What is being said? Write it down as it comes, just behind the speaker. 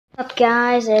What's up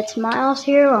guys, it's Miles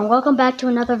here and welcome back to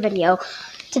another video.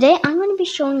 Today I'm going to be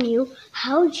showing you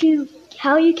how you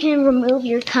can remove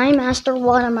your Kinemaster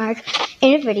watermark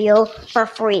in a video for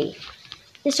free.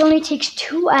 This only takes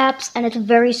 2 apps and it's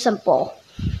very simple.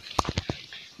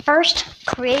 First,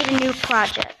 create a new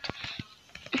project.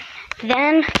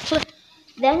 Then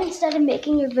instead of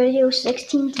making your video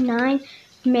 16:9,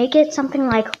 make it something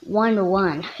like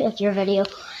 1:1 if your video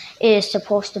is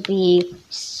supposed to be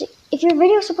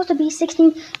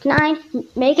 16:9,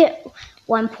 make it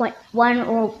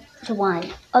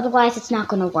 1.1:1. Otherwise, it's not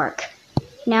going to work.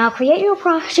 Now, create your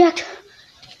project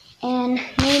and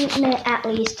name it at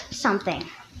least something.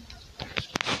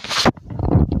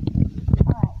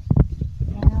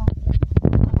 Now,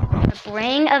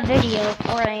 bring a video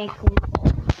or a Google.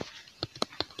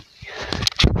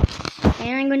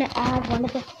 And I'm going to add one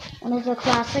of the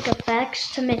classic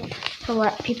effects to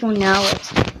let people know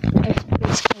it's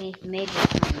basically made with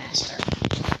Kinemaster.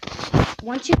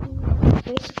 Once you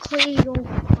basically you'll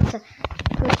want to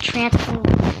click transform,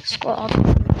 scroll all the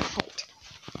way to the height,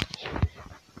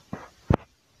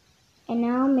 and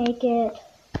now make it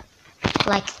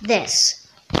like this,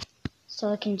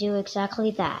 so it can do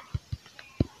exactly that.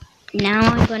 Now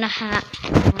I'm going to have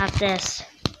this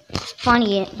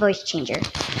funny voice changer.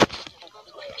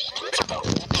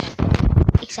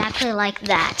 Exactly like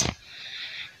that.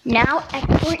 Now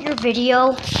export your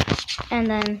video and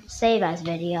then save as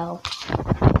video.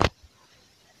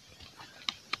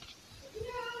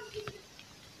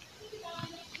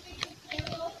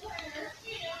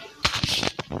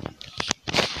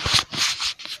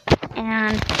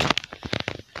 And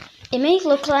it may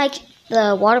look like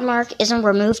the watermark isn't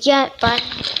removed yet, but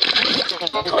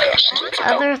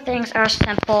other things are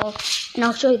simple, and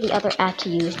I'll show you the other app to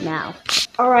use now.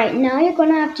 Alright, now you're going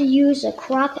to have to use a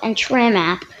crop and trim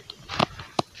app.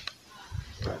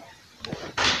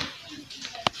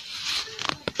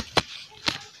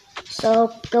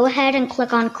 So go ahead and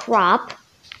click on crop.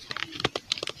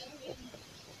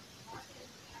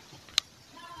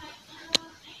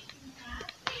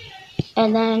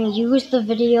 And then use the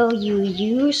video you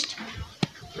used.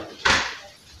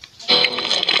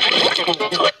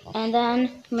 And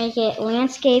then make it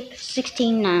landscape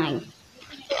 16:9.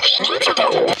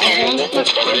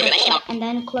 And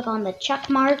then click on the check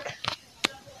mark.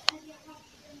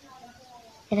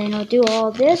 And then you'll do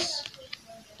all this,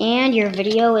 and your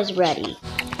video is ready.